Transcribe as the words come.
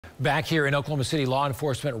Back here in Oklahoma City, law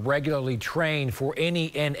enforcement regularly train for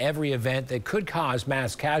any and every event that could cause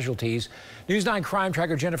mass casualties. News 9 crime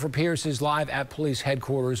tracker Jennifer Pierce is live at police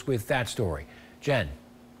headquarters with that story. Jen.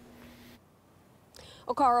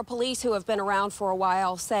 Okara police, who have been around for a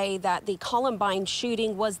while, say that the Columbine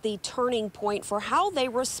shooting was the turning point for how they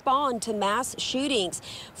respond to mass shootings.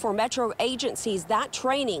 For Metro agencies, that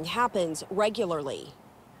training happens regularly.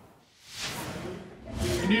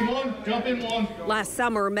 You need one? Jump in one. Last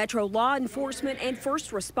summer, Metro law enforcement and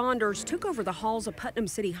first responders took over the halls of Putnam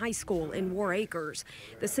City High School in War Acres.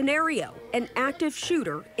 The scenario, an active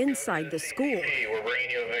shooter inside the school. Hey, we're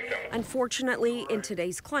bringing you a victim. Unfortunately, in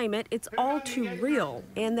today's climate, it's all too real,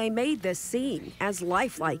 and they made this scene as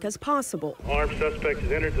lifelike as possible. Armed suspect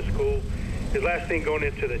has entered the school. His last thing going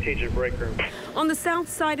into the teacher's break room. On the south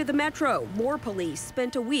side of the Metro, more police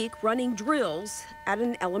spent a week running drills at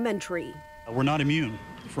an elementary. We're not immune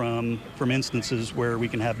from instances where we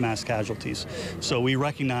can have mass casualties. So we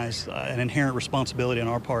recognize an inherent responsibility on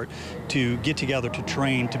our part to get together to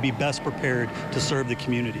train, to be best prepared to serve the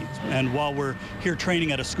community. And while we're here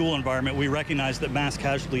training at a school environment, we recognize that mass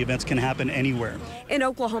casualty events can happen anywhere. In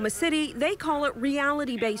Oklahoma City, they call it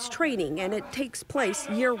reality-based training, and it takes place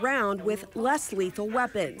year-round with less lethal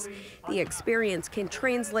weapons. The experience can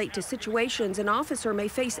translate to situations an officer may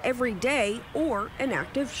face every day or an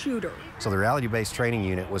active shooter. So the reality-based training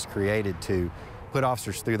unit was created to put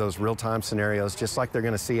officers through those real-time scenarios just like they're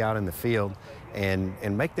going to see out in the field and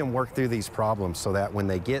make them work through these problems so that when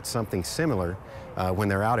they get something similar, when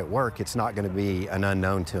they're out at work, it's not going to be an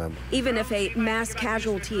unknown to them. Even if a mass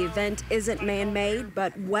casualty event isn't man-made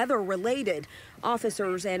but weather-related,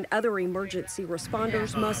 officers and other emergency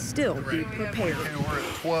responders must still be prepared. We're at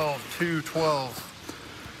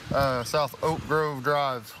 12212 South Oak Grove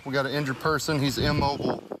Drive. We got an injured person. He's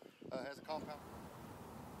immobile. Has a compound.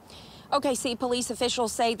 OKC police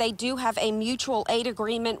officials say they do have a mutual aid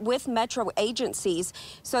agreement with Metro agencies.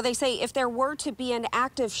 So they say if there were to be an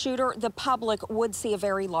active shooter, the public would see a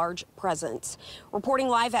very large presence. Reporting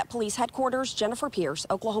live at police headquarters, Jennifer Pierce,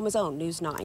 Oklahoma's own News 9.